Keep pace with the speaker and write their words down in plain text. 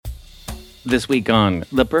This week on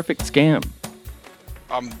The Perfect Scam.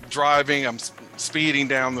 I'm driving, I'm speeding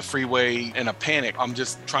down the freeway in a panic. I'm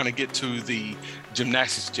just trying to get to the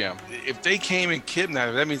gymnastics gym. If they came and kidnapped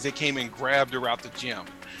her, that means they came and grabbed her out the gym.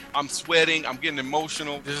 I'm sweating, I'm getting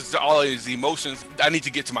emotional. This is all these emotions. I need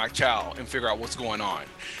to get to my child and figure out what's going on,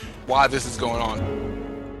 why this is going on.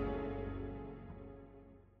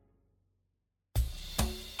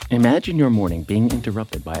 Imagine your morning being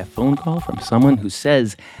interrupted by a phone call from someone who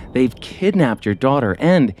says they've kidnapped your daughter,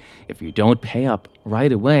 and if you don't pay up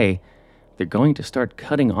right away, they're going to start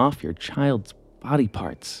cutting off your child's body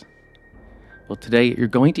parts. Well, today you're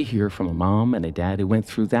going to hear from a mom and a dad who went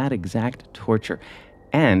through that exact torture,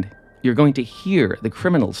 and you're going to hear the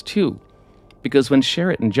criminals too, because when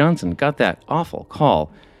Sheratan Johnson got that awful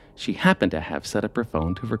call, she happened to have set up her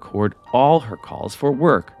phone to record all her calls for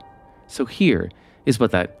work. So here is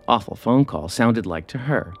what that awful phone call sounded like to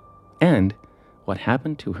her, and what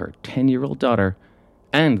happened to her 10-year-old daughter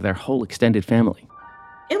and their whole extended family.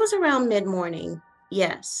 It was around mid-morning,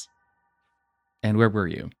 yes. And where were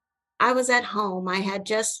you? I was at home. I had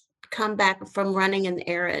just come back from running an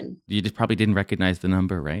errand. You just probably didn't recognize the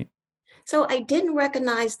number, right? So I didn't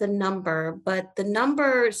recognize the number, but the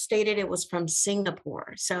number stated it was from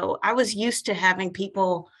Singapore. So I was used to having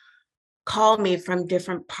people call me from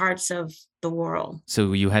different parts of the world.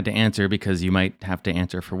 So you had to answer because you might have to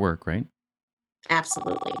answer for work, right?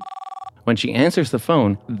 Absolutely. When she answers the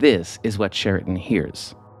phone, this is what Sheraton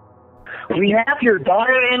hears. We have your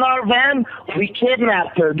daughter in our van. We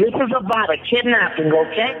kidnapped her. This is about a kidnapping,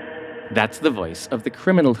 okay? That's the voice of the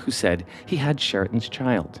criminal who said he had Sheraton's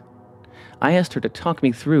child. I asked her to talk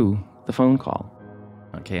me through the phone call.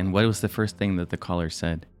 Okay, and what was the first thing that the caller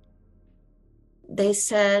said? They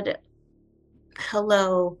said,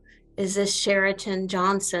 "Hello, is this Sheratan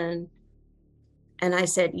Johnson?" And I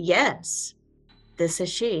said, "Yes, this is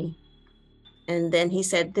she." And then he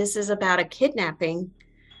said, "This is about a kidnapping."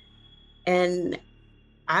 And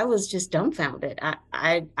I was just dumbfounded.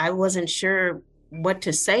 I wasn't sure what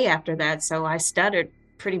to say after that, so I stuttered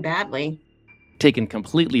pretty badly. Taken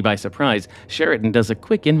completely by surprise, Sheraton does a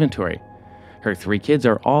quick inventory. Her 3 kids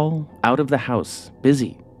are all out of the house,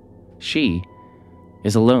 busy. She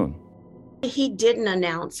is alone. He didn't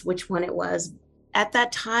announce which one it was. At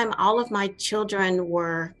that time, all of my children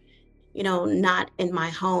were, not in my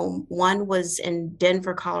home. One was in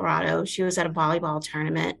Denver, Colorado. She was at a volleyball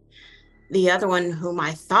tournament. The other one, whom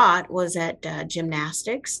I thought was at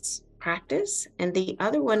gymnastics practice, and the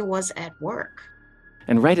other one was at work.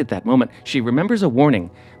 And right at that moment, she remembers a warning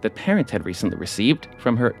that parents had recently received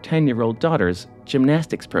from her 10-year-old daughter's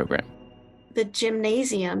gymnastics program. The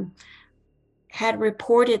gymnasium had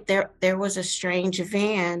reported there was a strange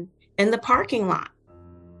van in the parking lot,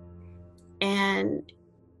 and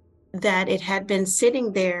that it had been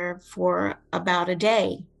sitting there for about a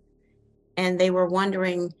day. And they were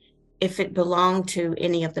wondering if it belonged to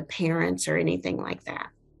any of the parents or anything like that.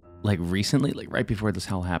 Like recently, like right before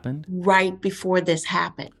this all happened? Right before this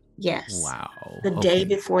happened, yes. Wow. The day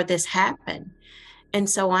before this happened. And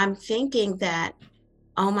so I'm thinking that,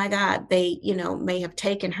 oh my God, they, may have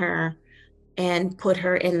taken her and put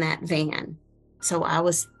her in that van. So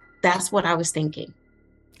that's what I was thinking.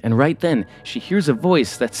 And right then, she hears a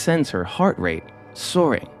voice that sends her heart rate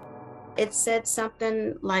soaring. It said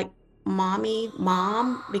something like, "Mommy,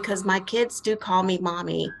 Mom," because my kids do call me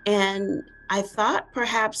Mommy. And I thought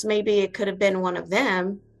perhaps maybe it could have been one of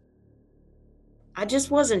them. I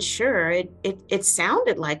just wasn't sure. It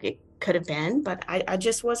sounded like it could have been, but I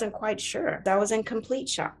just wasn't quite sure. I was in complete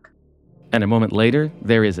shock. And a moment later,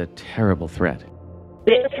 there is a terrible threat.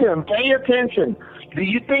 Listen, pay attention. Do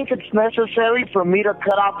you think it's necessary for me to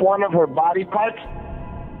cut off one of her body parts?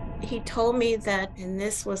 He told me that, and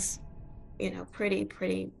this was, pretty,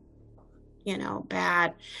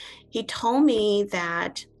 bad. He told me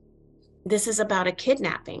that this is about a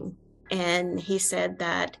kidnapping. And he said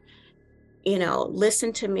that,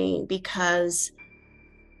 listen to me, because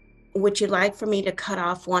would you like for me to cut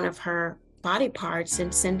off one of her body parts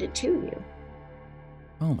and send it to you?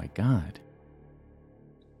 Oh my God.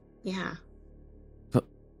 Yeah. But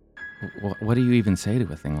what do you even say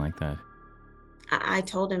to a thing like that? I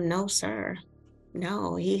told him, no, sir.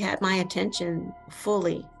 No, he had my attention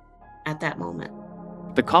fully at that moment.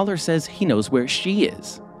 The caller says he knows where she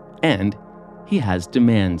is, and he has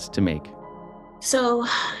demands to make. So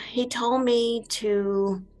he told me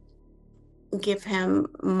to give him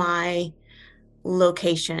my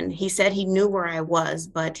location. He said he knew where I was,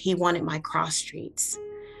 but he wanted my cross streets.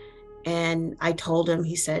 And I told him,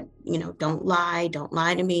 he said, don't lie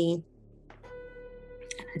to me.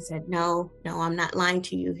 I said, no, I'm not lying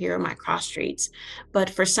to you. Here are my cross streets. But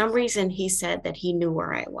for some reason, he said that he knew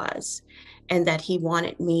where I was and that he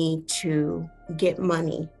wanted me to get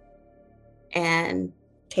money and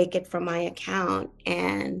take it from my account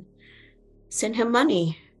and send him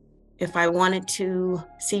money if I wanted to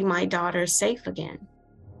see my daughter safe again.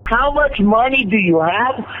 How much money do you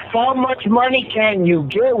have? How much money can you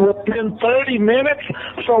get within 30 minutes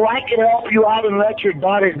so I can help you out and let your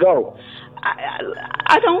daughter go?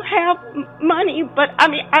 I don't have money, but I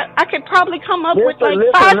mean, I could probably come up with like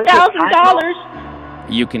Listen,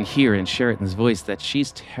 $5,000. You can hear in Sheraton's voice that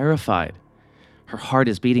she's terrified. Her heart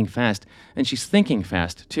is beating fast, and she's thinking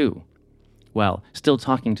fast, too. While still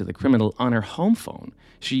talking to the criminal on her home phone,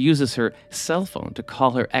 she uses her cell phone to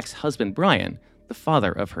call her ex-husband, Brian, the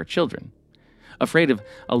father of her children. Afraid of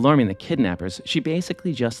alarming the kidnappers, she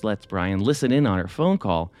basically just lets Brian listen in on her phone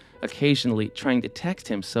call, occasionally trying to text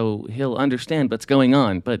him so he'll understand what's going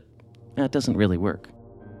on, but that doesn't really work.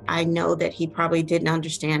 I know that he probably didn't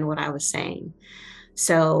understand what I was saying.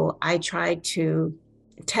 So I tried to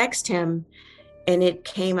text him, and it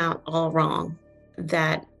came out all wrong,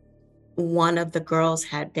 that one of the girls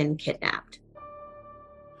had been kidnapped.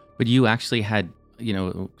 But you actually had,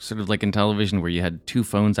 sort of like in television where you had two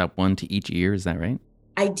phones out, one to each ear, is that right?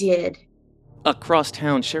 I did. Across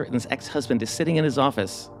town, Sheraton's ex-husband is sitting in his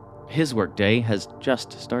office. His workday has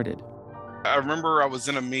just started. I remember I was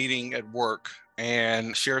in a meeting at work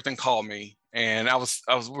and Sheraton called me, and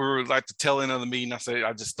we were like the tail end of the meeting. I said,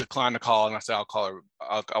 I just declined the call, and I said, I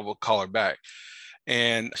will call her back.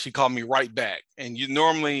 And she called me right back. And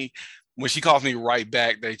normally when she calls me right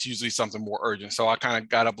back, that's usually something more urgent. So I kind of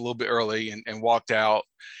got up a little bit early and walked out.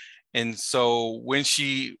 And so when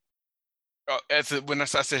when I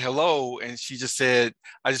said hello, and she just said,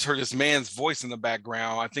 I just heard this man's voice in the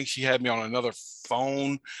background. I think she had me on another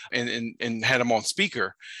phone and had him on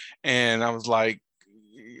speaker. And I was like,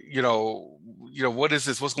 what is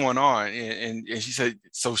this? What's going on? And she said,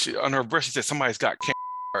 so she, on her breath, she said, somebody's got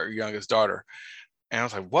her youngest daughter. And I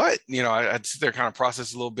was like, what? I'd sit there, kind of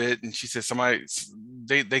process a little bit. And she said,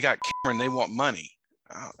 they got Cameron, they want money.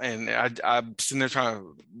 And I'm sitting there trying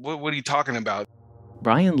to, what are you talking about?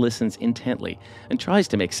 Brian listens intently and tries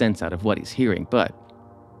to make sense out of what he's hearing, but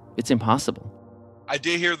it's impossible. I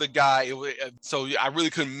did hear the guy, so I really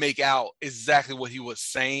couldn't make out exactly what he was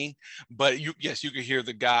saying. But you could hear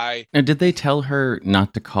the guy. Now, did they tell her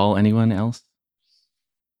not to call anyone else?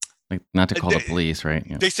 Like, not to call the police, right?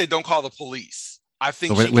 Yeah. They said, don't call the police. I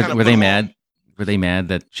think were they mad? Were they mad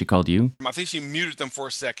that she called you? I think she muted them for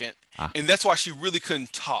a second, and that's why she really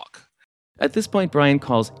couldn't talk. At this point, Brian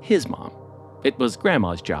calls his mom. It was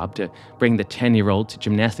Grandma's job to bring the 10-year-old to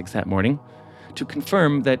gymnastics that morning to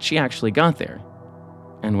confirm that she actually got there.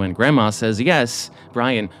 And when Grandma says yes,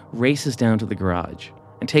 Brian races down to the garage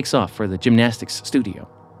and takes off for the gymnastics studio.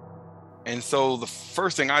 And so the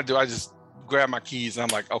first thing I do, I just grab my keys and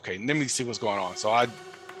I'm like, okay, let me see what's going on. So I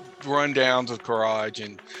run down to the garage,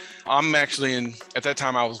 and I'm actually at that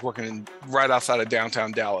time I was working right outside of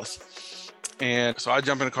downtown Dallas. And so I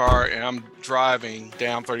jump in the car and I'm driving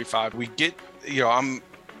down 35. We get, I'm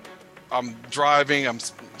driving, I'm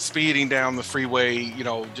speeding down the freeway,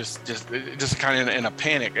 just kind of in a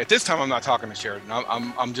panic. At this time, I'm not talking to Sheraton.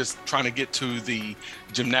 I'm just trying to get to the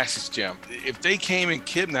gymnastics gym. If they came and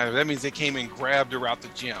kidnapped her, that means they came and grabbed her out the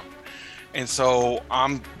gym. And so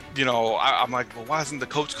I'm like, well, why hasn't the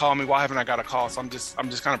coach called me? Why haven't I got a call? So I'm just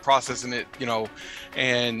kind of processing it,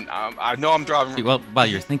 and I know I'm driving. Well, while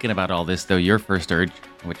you're thinking about all this, though, your first urge,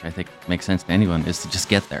 which I think makes sense to anyone, is to just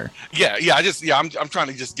get there. I'm trying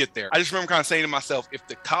to just get there. I just remember kind of saying to myself, if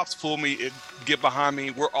the cops pull me, get behind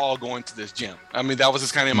me, we're all going to this gym. I mean, that was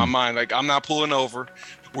just kind of in my mind. Like, I'm not pulling over.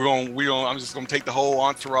 I'm just going to take the whole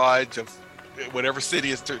entourage of whatever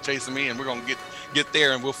city is chasing me, and we're going to get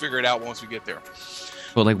there, and we'll figure it out once we get there.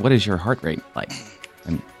 Well, like, what is your heart rate like?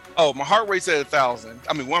 My heart rate's at 1,000.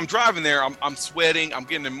 I mean, when I'm driving there, I'm sweating, I'm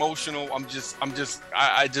getting emotional.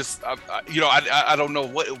 I don't know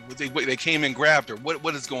what they came and grabbed her.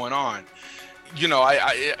 What is going on? There's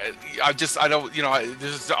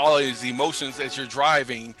all these emotions as you're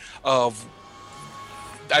driving of,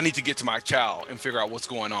 I need to get to my child and figure out what's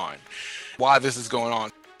going on, why this is going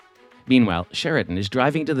on. Meanwhile, Sheraton is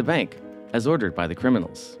driving to the bank, as ordered by the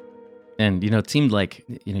criminals. And, it seemed like,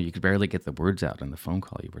 you could barely get the words out on the phone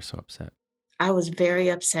call. You were so upset. I was very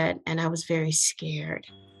upset, and I was very scared.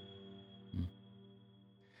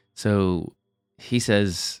 So he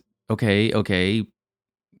says, okay,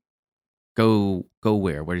 go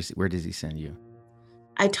where? Where does he send you?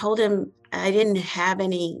 I told him I didn't have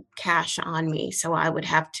any cash on me, so I would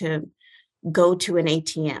have to go to an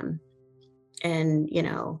ATM. and,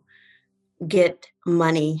 get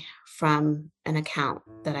money from an account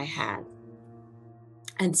that I had.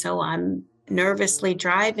 And so I'm nervously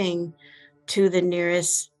driving to the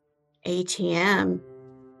nearest ATM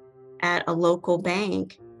at a local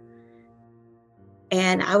bank.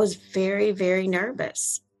 And I was very, very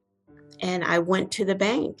nervous. And I went to the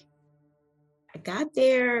bank. I got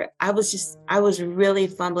there. I was really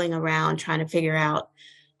fumbling around trying to figure out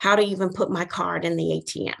how to even put my card in the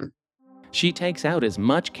ATM. She takes out as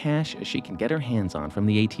much cash as she can get her hands on from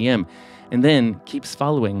the ATM and then keeps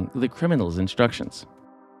following the criminal's instructions.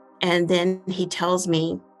 And then he tells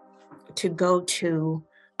me to go to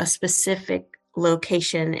a specific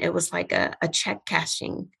location. It was like a check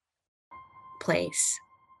cashing place.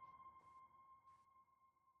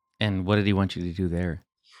 And what did he want you to do there?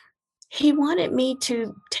 He wanted me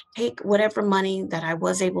to take whatever money that I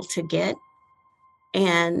was able to get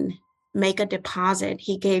and make a deposit.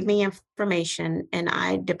 He gave me information and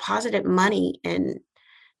I deposited money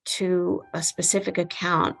into a specific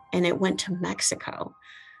account and it went to Mexico.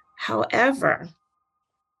 However,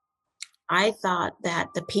 I thought that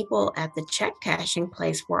the people at the check cashing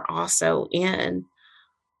place were also in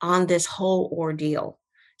on this whole ordeal.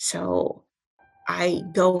 So I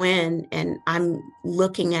go in and I'm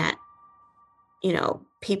looking at,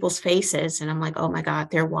 people's faces and I'm like, oh my God,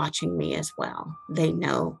 they're watching me as well. They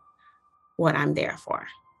know what I'm there for.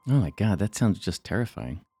 Oh my God, that sounds just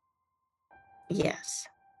terrifying. Yes.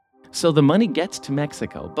 So the money gets to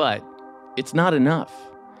Mexico, but it's not enough.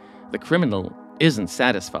 The criminal isn't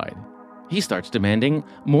satisfied. He starts demanding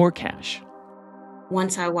more cash.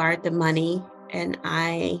 Once I wired the money and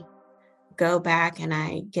I go back and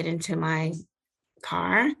I get into my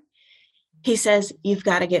car, he says, you've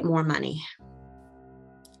got to get more money.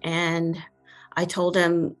 And I told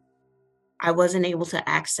him I wasn't able to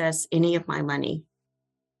access any of my money.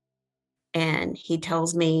 And he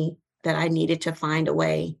tells me that I needed to find a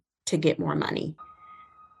way to get more money.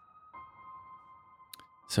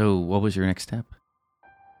 So what was your next step?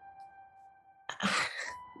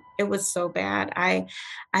 It was so bad. I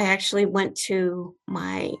actually went to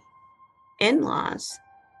my in-laws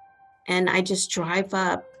and I just drive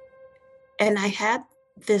up and I had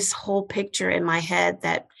this whole picture in my head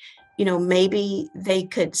that, maybe they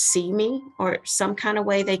could see me or some kind of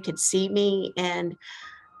way they could see me. And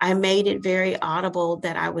I made it very audible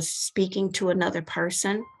that I was speaking to another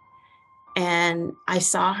person. And I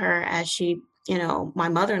saw her as she, my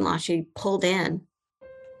mother-in-law, she pulled in.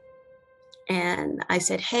 And I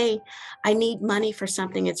said, hey, I need money for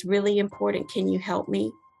something. It's really important. Can you help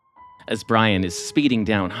me? As Brian is speeding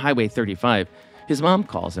down Highway 35, his mom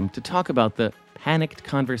calls him to talk about the panicked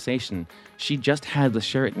conversation she just had with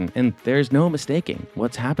Sheraton, and there's no mistaking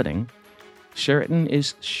what's happening. Sheraton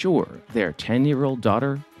is sure their 10-year-old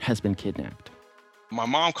daughter has been kidnapped. My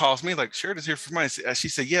mom calls me like, Sheraton's here for money. She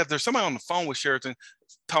said, yeah, there's somebody on the phone with Sheraton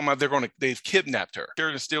talking about they've kidnapped her.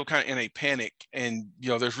 Sheraton's still kind of in a panic. And,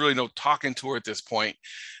 there's really no talking to her at this point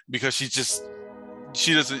because she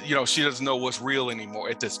doesn't know what's real anymore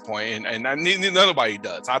at this point. And nobody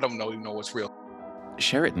does. I don't even know what's real.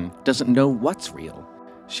 Sheraton doesn't know what's real.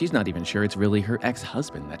 She's not even sure it's really her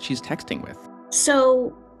ex-husband that she's texting with.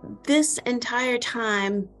 So this entire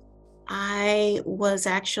time, I was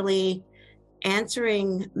actually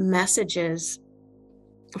answering messages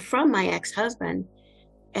from my ex-husband,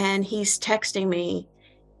 and he's texting me.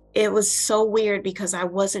 It was so weird because I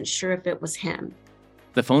wasn't sure if it was him.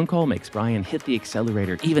 The phone call makes Brian hit the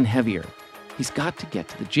accelerator even heavier. He's got to get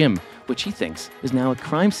to the gym, which he thinks is now a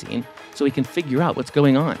crime scene, so he can figure out what's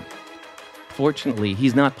going on. Fortunately,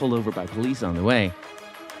 he's not pulled over by police on the way.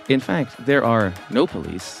 In fact, there are no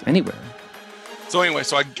police anywhere. So anyway,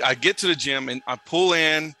 I get to the gym and I pull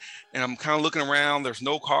in and I'm kind of looking around. There's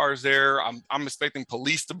no cars there. I'm expecting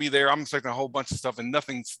police to be there. I'm expecting a whole bunch of stuff and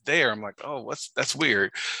nothing's there. I'm like, oh, that's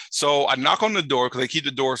weird. So I knock on the door because they keep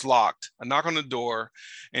the doors locked. I knock on the door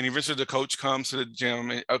and eventually the coach comes to the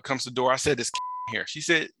gym and comes to the door. I said, is here? She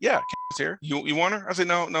said, yeah, is here. You want her? I said,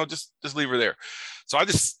 no, just leave her there. So I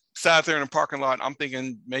just sat there in the parking lot. I'm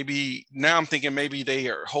thinking maybe they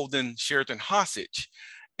are holding Sheraton hostage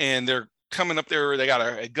and they're coming up there. They got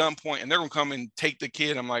a gunpoint and they're going to come and take the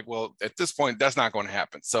kid. I'm like, well, at this point, that's not going to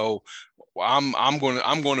happen. So I'm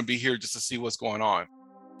going to be here just to see what's going on.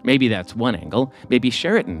 Maybe that's one angle. Maybe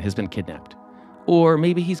Sheraton has been kidnapped. Or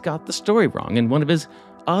maybe he's got the story wrong and one of his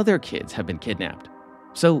other kids have been kidnapped.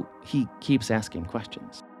 So he keeps asking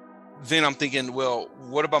questions. Then I'm thinking, well,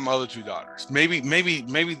 what about my other two daughters? Maybe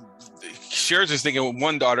Sheraton's thinking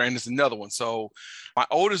one daughter and it's another one. So my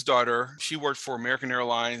oldest daughter, she worked for American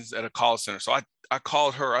Airlines at a call center. So I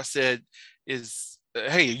called her. I said, is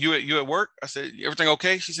hey, you at work? I said, everything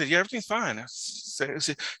okay? She said, yeah, everything's fine.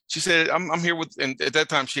 She said, I'm here with, and at that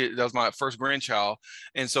time that was my first grandchild,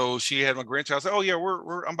 and so she had my grandchild. I said, oh yeah,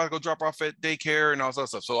 I'm about to go drop her off at daycare and all that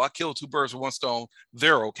stuff. So I killed two birds with one stone.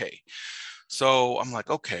 They're okay. So I'm like,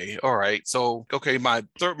 okay, all right. So, okay, my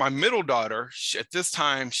middle daughter, at this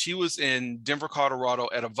time, she was in Denver, Colorado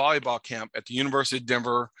at a volleyball camp at the University of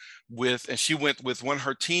Denver and she went with one of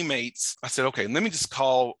her teammates. I said, okay, let me just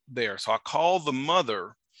call there. So I called the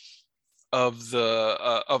mother of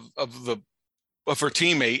her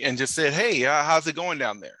teammate and just said, hey, how's it going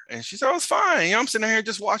down there? And she said, oh, it's fine. I'm sitting here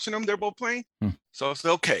just watching them. They're both playing. So I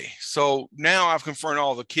said, okay. So now I've confirmed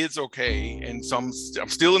all the kids okay. And so I'm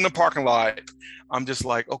still in the parking lot. I'm just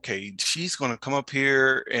like, okay, she's going to come up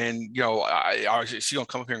here and, she's going to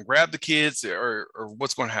come up here and grab the kids or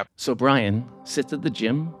what's going to happen? So Brian sits at the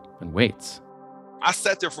gym and waits. I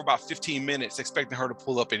sat there for about 15 minutes expecting her to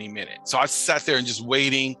pull up any minute. So I sat there and just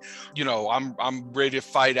waiting. I'm ready to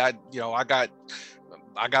fight. I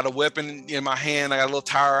got a weapon in my hand. I got a little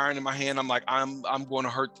tire iron in my hand. I'm like, I'm going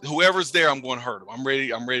to hurt whoever's there. I'm going to hurt them. I'm ready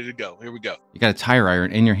to go. Here we go. You got a tire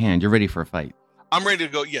iron in your hand. You're ready for a fight. I'm ready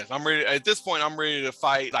to go. Yes, I'm ready. At this point, I'm ready to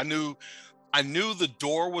fight. I knew the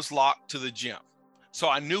door was locked to the gym. So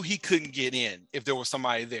I knew he couldn't get in if there was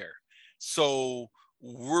somebody there. So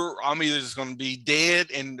I'm either just going to be dead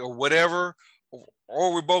or whatever,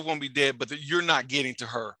 or we're both going to be dead, but you're not getting to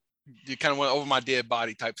her. You kind of went over my dead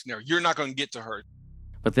body type scenario. You're not going to get to her.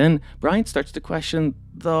 But then Brian starts to question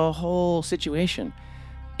the whole situation.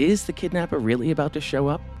 Is the kidnapper really about to show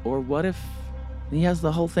up? Or what if he has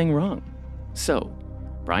the whole thing wrong? So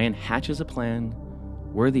Brian hatches a plan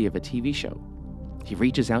worthy of a TV show. He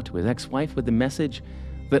reaches out to his ex-wife with a message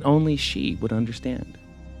that only she would understand.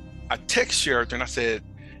 I text Sheraton. I said,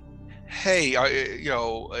 hey,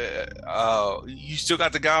 you still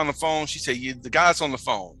got the guy on the phone? She said, the guy's on the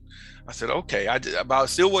phone. I said, okay. I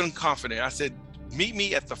still wasn't confident. I said, meet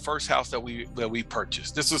me at the first house that we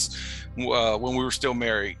purchased. This was when we were still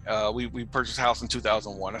married. We purchased a house in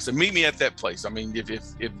 2001. I said, meet me at that place. I mean, if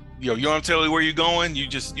you want to tell me where you're going, you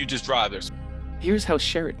just drive there. Here's how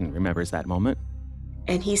Sheraton remembers that moment.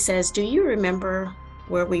 And he says, do you remember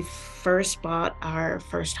where we first bought our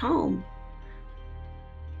first home?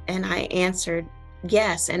 And I answered,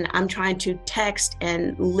 yes. And I'm trying to text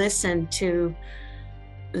and listen to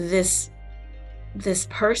this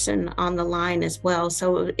person on the line as well.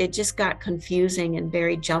 So it just got confusing and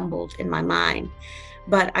very jumbled in my mind.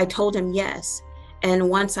 But I told him yes. And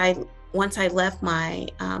once I left my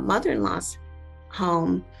mother-in-law's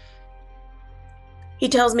home, he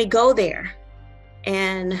tells me, go there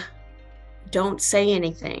and don't say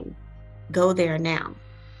anything. Go there now.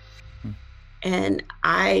 And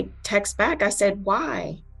I text back, I said,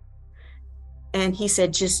 why? And he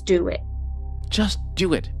said, just do it. Just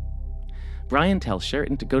do it. Brian tells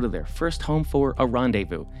Sheraton to go to their first home for a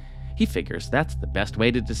rendezvous. He figures that's the best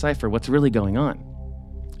way to decipher what's really going on.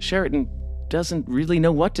 Sheraton doesn't really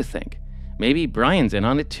know what to think. Maybe Brian's in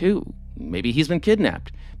on it too. Maybe he's been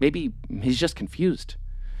kidnapped. Maybe he's just confused.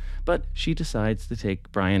 But she decides to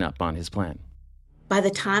take Brian up on his plan. By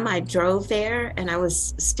the time I drove there and I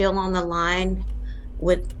was still on the line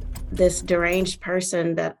with this deranged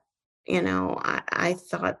person that, I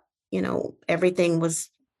thought, everything was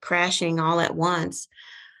crashing all at once.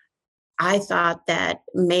 I thought that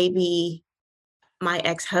maybe my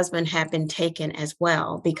ex-husband had been taken as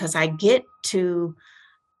well, because I get to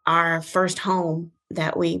our first home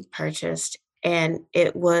that we purchased and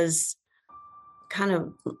it was kind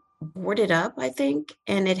of boarded up, I think,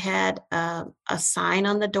 and it had a sign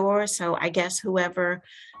on the door. So I guess whoever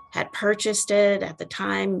had purchased it at the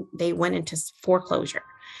time, they went into foreclosure.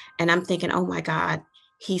 And I'm thinking, oh my God,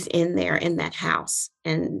 he's in there in that house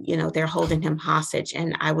and, they're holding him hostage.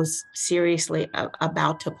 And I was seriously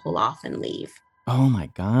about to pull off and leave. Oh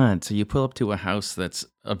my God. So you pull up to a house that's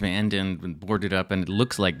abandoned and boarded up and it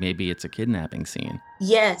looks like maybe it's a kidnapping scene.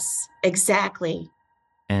 Yes, exactly.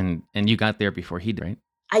 And you got there before he did, right?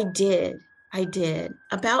 I did.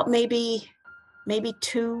 About maybe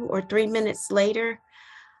 2 or 3 minutes later,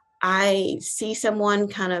 I see someone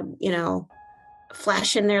kind of,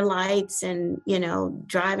 flashing their lights and,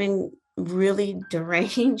 driving really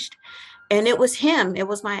deranged. And it was him. It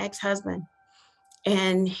was my ex-husband.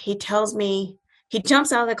 And he tells me, he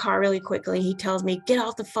jumps out of the car really quickly. He tells me, get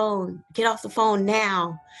off the phone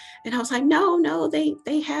now. And I was like, no, they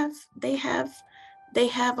have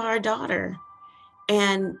our daughter.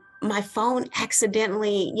 And my phone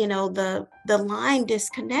accidentally, the line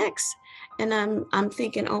disconnects. And I'm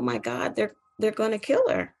thinking, oh my God, they're going to kill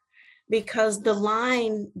her. because the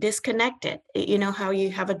line disconnected. You know how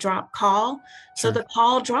you have a drop call? Sure. So the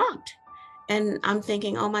call dropped. And I'm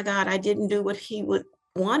thinking, oh my God, I didn't do what he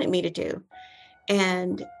wanted me to do.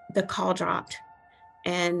 And the call dropped.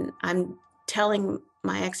 And I'm telling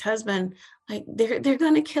my ex-husband, like, they're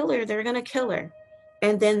gonna kill her, they're gonna kill her.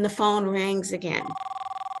 And then the phone rings again.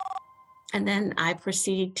 And then I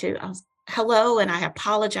proceed to, hello, and I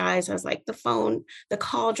apologize. I was like, the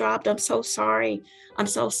call dropped. I'm so sorry. I'm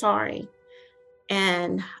so sorry.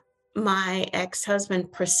 And my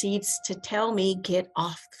ex-husband proceeds to tell me, get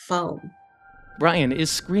off the phone. Brian is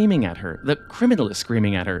screaming at her. The criminal is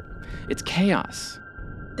screaming at her. It's chaos.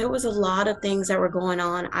 There was a lot of things that were going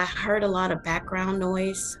on. I heard a lot of background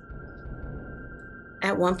noise.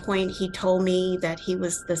 At one point, he told me that he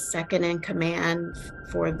was the second in command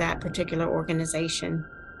for that particular organization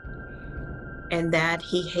and that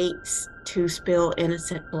he hates to spill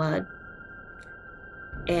innocent blood.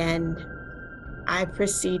 And I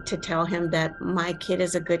proceed to tell him that my kid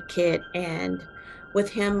is a good kid, and with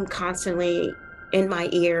him constantly in my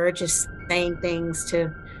ear, just saying things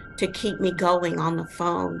to keep me going on the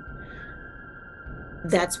phone,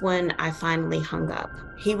 that's when I finally hung up.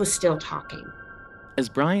 He was still talking. As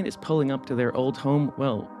Brian is pulling up to their old home,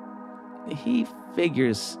 well, he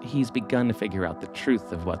figures he's begun to figure out the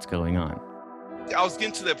truth of what's going on. I was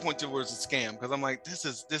getting to that point where it's a scam, because I'm like, this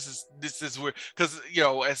is weird. Because, you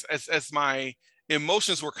know, as my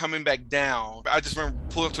emotions were coming back down, I just remember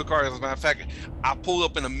pulling up to a car. As a matter of fact, I pulled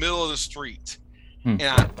up in the middle of the street and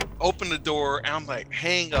I opened the door and I'm like,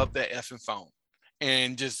 hang up that effing phone.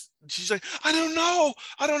 And just, she's like, I don't know.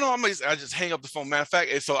 I just hang up the phone. Matter of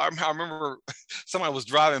fact, and so I remember somebody was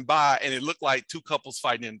driving by and it looked like two couples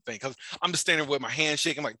fighting in the thing. Because I'm just standing with my hand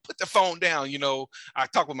shaking, like, put the phone down. You know, I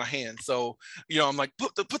talk with my hands. So, you know, I'm like,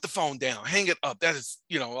 put the phone down, hang it up. That is,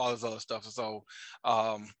 you know, all this other stuff. So,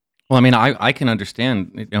 well, I mean, I can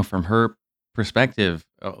understand, you know, from her perspective.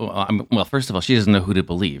 Well, first of all, she doesn't know who to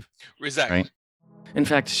believe. Exactly. Right? In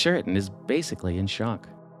fact, Sheraton is basically in shock.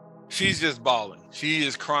 She's just bawling. She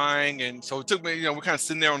is crying. And so it took me, you know, we're kind of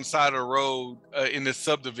sitting there on the side of the road in this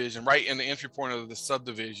subdivision, right in the entry point of the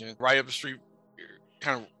subdivision, right up the street,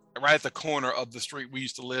 kind of right at the corner of the street we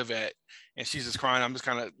used to live at. And she's just crying. I'm just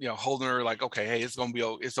kind of, you know, holding her like, okay, hey, it's going to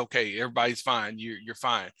be, it's okay. Everybody's fine. You're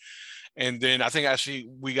fine. And then I think actually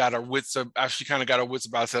we got our wits, actually kind of got our wits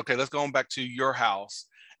about it. I said, okay, let's go on back to your house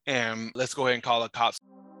and let's go ahead and call the cops.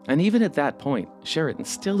 And even at that point, Sheraton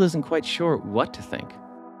still isn't quite sure what to think.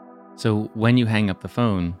 So when you hang up the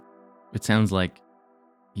phone, it sounds like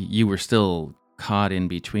you were still caught in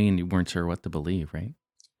between. You weren't sure what to believe, right?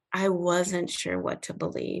 I wasn't sure what to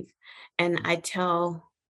believe. And I tell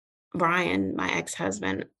Brian, my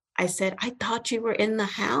ex-husband, I said, I thought you were in the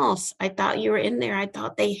house. I thought you were in there. I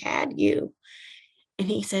thought they had you. And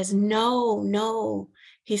he says, no.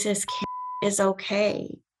 He says, Kim is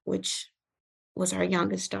okay, which was our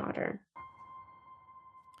youngest daughter.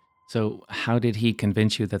 So how did he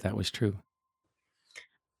convince you that that was true?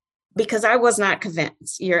 Because I was not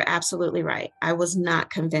convinced. You're absolutely right. I was not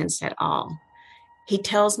convinced at all. He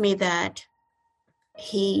tells me that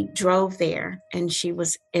he drove there and she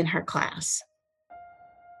was in her class.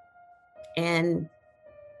 And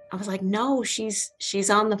I was like, no, she's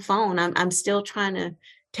on the phone. I'm still trying to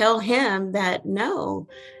tell him that, no,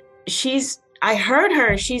 I heard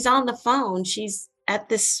her. She's on the phone. She's at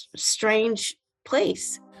this strange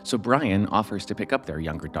place. So Brian offers to pick up their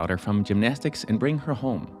younger daughter from gymnastics and bring her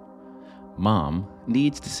home. Mom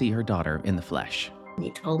needs to see her daughter in the flesh. He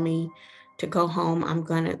told me to go home. I'm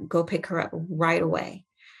going to go pick her up right away.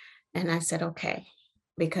 And I said, okay,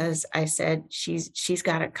 because I said, she's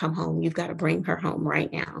got to come home. You've got to bring her home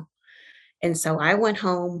right now. And so I went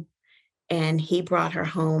home and he brought her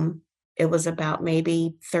home. It was about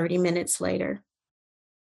maybe 30 minutes later,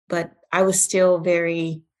 but I was still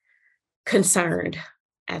very concerned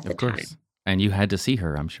at the time. And you had to see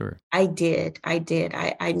her, I'm sure. I did.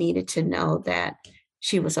 I needed to know that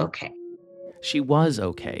she was okay. She was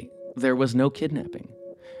okay. There was no kidnapping.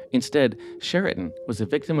 Instead, Sheraton was a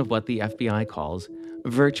victim of what the FBI calls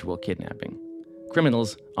virtual kidnapping.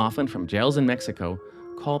 Criminals, often from jails in Mexico,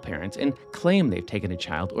 call parents and claim they've taken a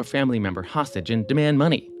child or family member hostage and demand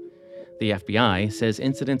money. The FBI says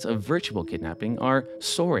incidents of virtual kidnapping are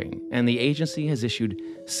soaring, and the agency has issued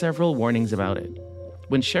several warnings about it.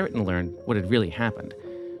 When Sheraton learned what had really happened,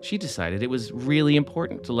 she decided it was really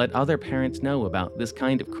important to let other parents know about this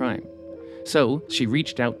kind of crime. So she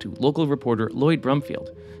reached out to local reporter Lloyd Brumfield,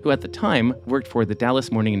 who at the time worked for the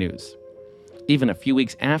Dallas Morning News. Even a few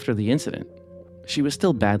weeks after the incident, she was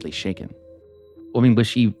still badly shaken. I mean, was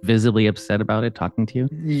she visibly upset about it, talking to you?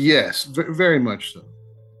 Yes, very much so.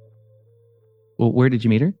 Well, where did you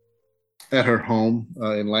meet her? At her home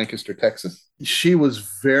in Lancaster, Texas. She was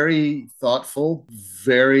very thoughtful,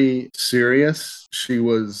 very serious. She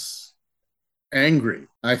was angry.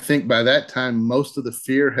 I think by that time, most of the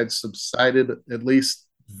fear had subsided, at least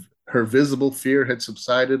her visible fear had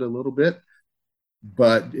subsided a little bit.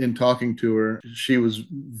 But in talking to her, she was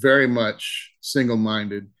very much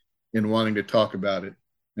single-minded in wanting to talk about it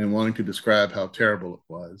and wanting to describe how terrible it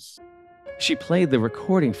was. She played the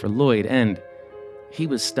recording for Lloyd, and he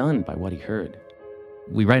was stunned by what he heard.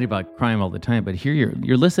 We write about crime all the time, but here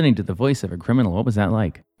you're listening to the voice of a criminal. What was that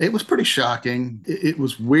like? It was pretty shocking. It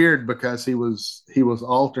was weird because he was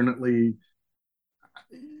alternately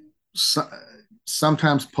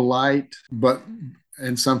sometimes polite,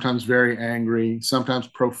 and sometimes very angry, sometimes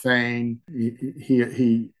profane.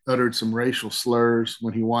 He uttered some racial slurs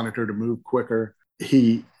when he wanted her to move quicker.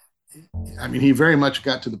 He very much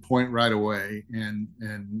got to the point right away.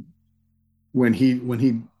 And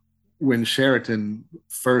when Sheraton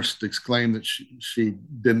first exclaimed that she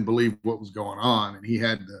didn't believe what was going on, and he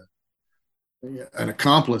had an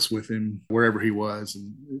accomplice with him wherever he was,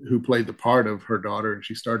 and who played the part of her daughter, and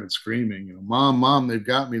she started screaming, "Mom, they've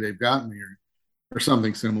got me, or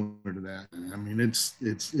something similar to that. I mean,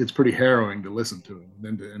 it's pretty harrowing to listen to him,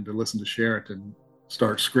 and to listen to Sheraton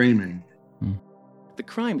start screaming. The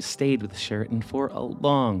crime stayed with Sheraton for a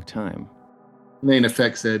long time. They in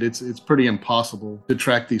effect said it's pretty impossible to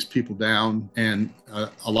track these people down, and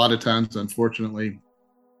a lot of times, unfortunately,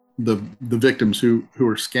 the victims who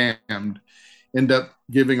are scammed end up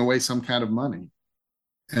giving away some kind of money,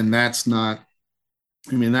 and that's not.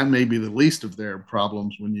 I mean, that may be the least of their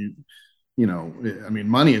problems when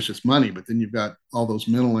money is just money, but then you've got all those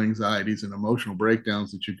mental anxieties and emotional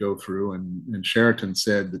breakdowns that you go through. And Sheraton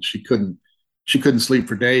said that she couldn't sleep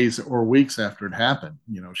for days or weeks after it happened.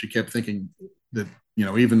 She kept thinking that,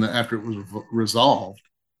 even after it was resolved,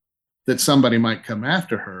 that somebody might come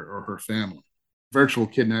after her or her family. Virtual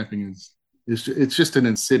kidnapping it's just an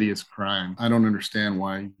insidious crime. I don't understand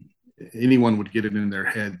why anyone would get it in their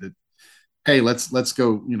head that, hey, let's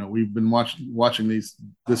go. We've been watching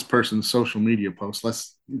this person's social media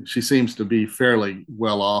posts. She seems to be fairly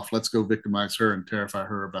well off. Let's go victimize her and terrify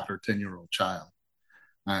her about her 10-year-old child.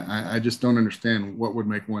 I just don't understand what would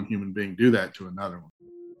make one human being do that to another one.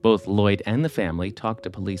 Both Lloyd and the family talked to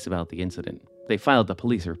police about the incident. They filed a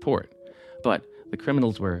police report, but the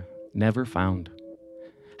criminals were never found.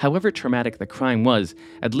 However traumatic the crime was,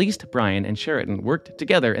 at least Brian and Sheraton worked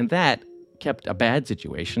together, and that kept a bad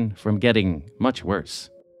situation from getting much worse.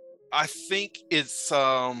 I think it's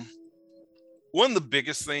one of the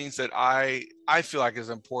biggest things that I feel like is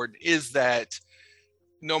important is that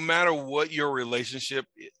no matter what your relationship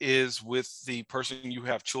is with the person you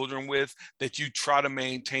have children with, that you try to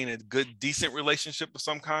maintain a good, decent relationship of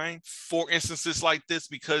some kind for instances like this.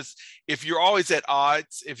 Because if you're always at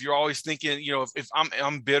odds, if you're always thinking, if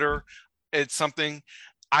I'm bitter at something,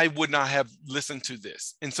 I would not have listened to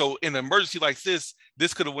this. And so in an emergency like this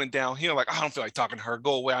could have went downhill. Like, I don't feel like talking to her.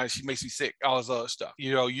 Go away. She makes me sick. All this other stuff.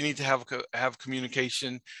 You need to have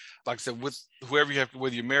communication. Like I said, with whoever you have,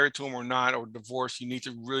 whether you're married to them or not, or divorced, you need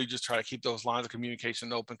to really just try to keep those lines of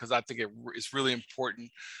communication open. Because I think it's really important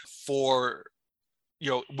for,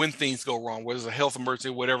 when things go wrong, whether it's a health emergency,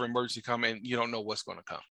 whatever emergency come in, you don't know what's going to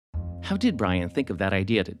come. How did Brian think of that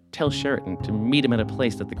idea to tell Sheraton to meet him at a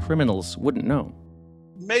place that the criminals wouldn't know?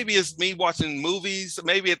 Maybe it's me watching movies.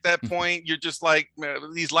 Maybe at that point you're just like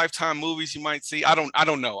these Lifetime movies you might see. I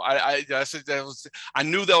don't know. I said I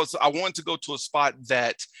knew I wanted to go to a spot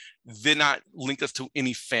that did not link us to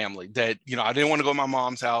any family. That I didn't want to go to my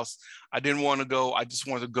mom's house. I didn't want to go. I just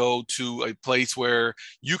wanted to go to a place where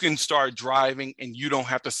you can start driving and you don't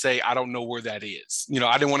have to say, I don't know where that is.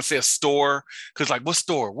 I didn't want to say a store because like, what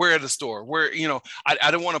store? Where at the store? Where,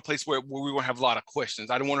 I didn't want a place where we won't have a lot of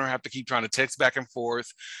questions. I didn't want to have to keep trying to text back and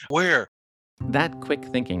forth. Where? That quick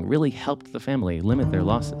thinking really helped the family limit their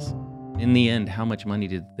losses. In the end, how much money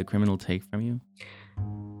did the criminal take from you?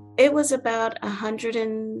 It was about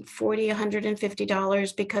 $140,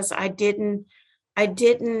 $150 because I didn't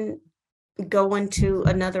go into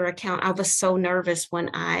another account. I was so nervous when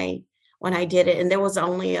I did it, and there was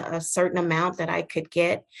only a certain amount that I could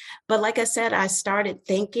get. But like I said, I started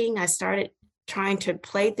thinking, I started trying to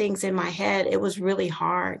play things in my head. It was really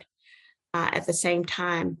hard at the same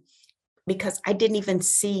time because I didn't even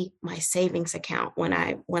see my savings account when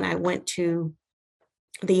I went to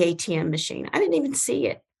the ATM machine. I didn't even see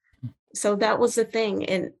it. So that was the thing.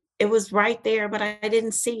 And it was right there, but I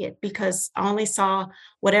didn't see it because I only saw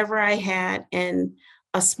whatever I had in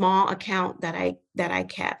a small account that I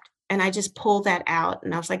kept. And I just pulled that out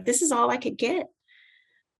and I was like, this is all I could get.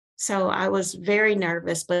 So I was very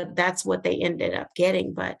nervous, but that's what they ended up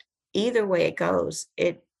getting. But either way it goes,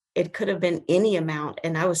 it could have been any amount,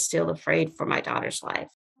 and I was still afraid for my daughter's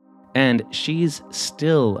life. And she's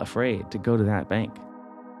still afraid to go to that bank.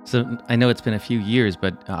 So I know it's been a few years,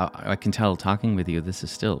 but I can tell talking with you, this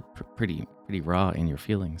is still pretty raw in your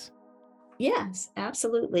feelings. Yes,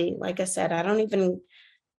 absolutely. Like I said, I don't even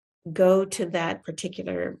go to that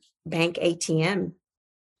particular bank ATM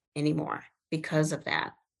anymore because of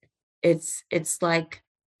that. It's like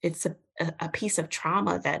it's a piece of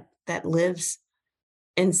trauma that lives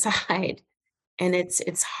inside, and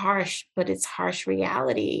it's harsh, but it's harsh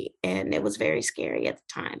reality, and it was very scary at the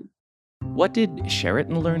time. What did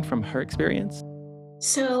Sheraton learn from her experience?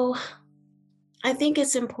 So I think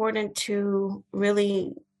it's important to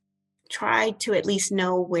really try to at least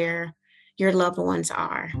know where your loved ones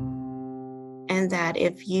are. And that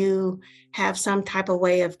if you have some type of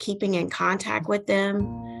way of keeping in contact with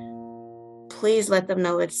them, please let them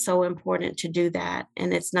know it's so important to do that.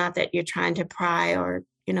 And it's not that you're trying to pry or,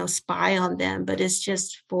 spy on them, but it's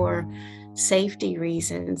just for safety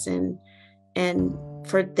reasons and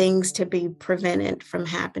for things to be prevented from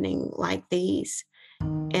happening like these.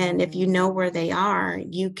 And if you know where they are,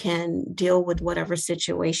 you can deal with whatever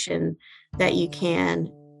situation that you can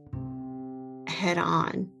head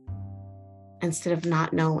on instead of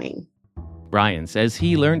not knowing. Brian says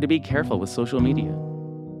he learned to be careful with social media.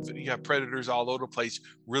 You have predators all over the place.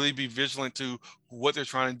 Really be vigilant to what they're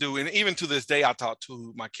trying to do. And even to this day, I talk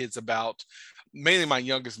to my kids about, mainly my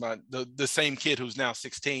youngest, the same kid who's now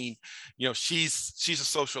 16. She's a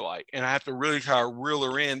socialite, and I have to really try to reel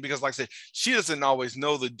her in because, like I said, she doesn't always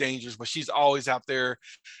know the dangers, but she's always out there.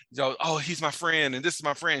 Oh, he's my friend, and this is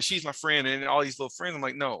my friend, she's my friend, and all these little friends. I'm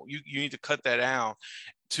like, no, you need to cut that out,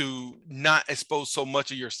 to not expose so much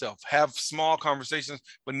of yourself. Have small conversations,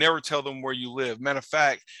 but never tell them where you live. Matter of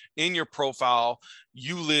fact, in your profile,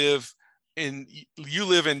 you live in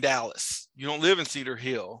Dallas. You don't live in Cedar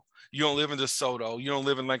Hill. You don't live in DeSoto. You don't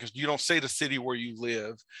live in Lancaster. You don't say the city where you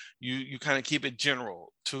live. You kind of keep it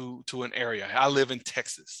general to an area. I live in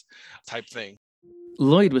Texas type thing.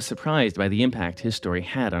 Lloyd was surprised by the impact his story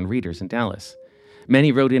had on readers in Dallas.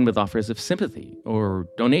 Many wrote in with offers of sympathy or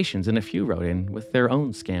donations, and a few wrote in with their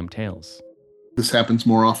own scam tales. This happens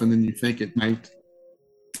more often than you think it might,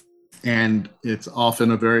 and it's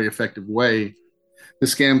often a very effective way to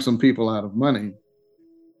scam some people out of money.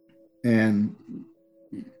 And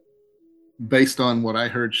based on what I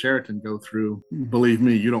heard Sheraton go through, believe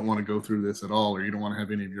me, you don't want to go through this at all, or you don't want to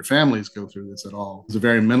have any of your families go through this at all. It's a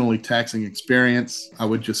very mentally taxing experience. I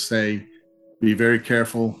would just say be very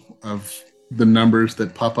careful of the numbers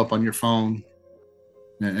that pop up on your phone,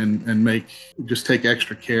 and just take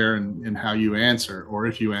extra care in how you answer, or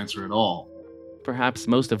if you answer at all. Perhaps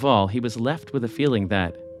most of all, he was left with a feeling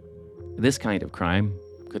that this kind of crime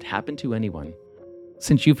could happen to anyone.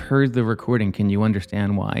 Since you've heard the recording, can you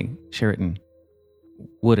understand why Sheraton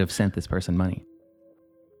would have sent this person money?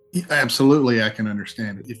 Absolutely, I can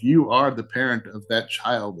understand it. If you are the parent of that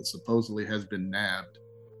child that supposedly has been nabbed,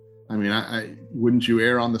 I mean, I wouldn't you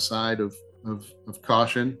err on the side of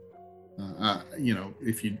caution?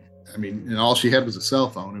 And all she had was a cell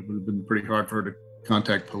phone. It would have been pretty hard for her to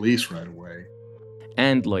contact police right away.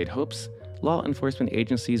 And Lloyd hopes law enforcement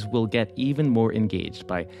agencies will get even more engaged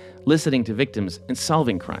by listening to victims and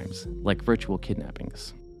solving crimes like virtual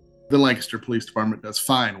kidnappings. The Lancaster Police Department does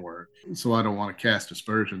fine work, so I don't want to cast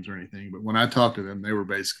aspersions or anything. But when I talked to them, they were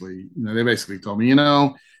basically told me,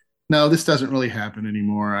 no, this doesn't really happen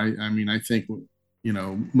anymore. I think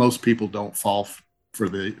most people don't fall for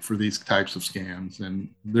these types of scams, and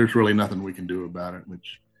there's really nothing we can do about it.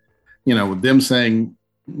 Which, with them saying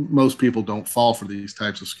most people don't fall for these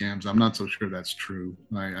types of scams, I'm not so sure that's true.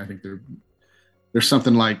 I think there's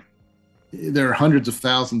something like there are hundreds of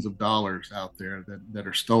thousands of dollars out there that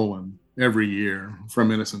are stolen every year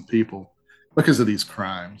from innocent people because of these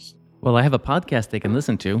crimes. Well, I have a podcast they can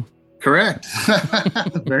listen to. Correct.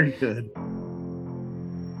 Very good.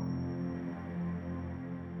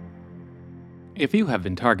 If you have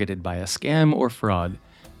been targeted by a scam or fraud,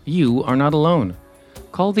 you are not alone.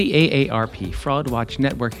 Call the AARP Fraud Watch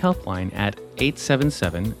Network helpline at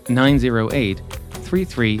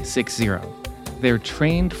 877-908-3360. Their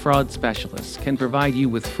trained fraud specialists can provide you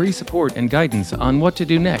with free support and guidance on what to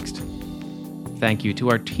do next. Thank you to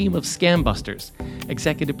our team of scam busters,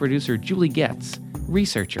 executive producer Julie Getz,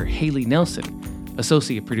 researcher Haley Nelson,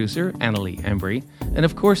 associate producer Annalie Embry, and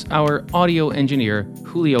of course our audio engineer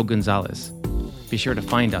Julio Gonzalez. Be sure to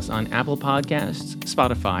find us on Apple Podcasts,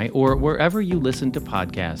 Spotify, or wherever you listen to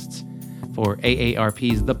podcasts. For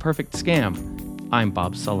AARP's The Perfect Scam, I'm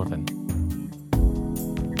Bob Sullivan.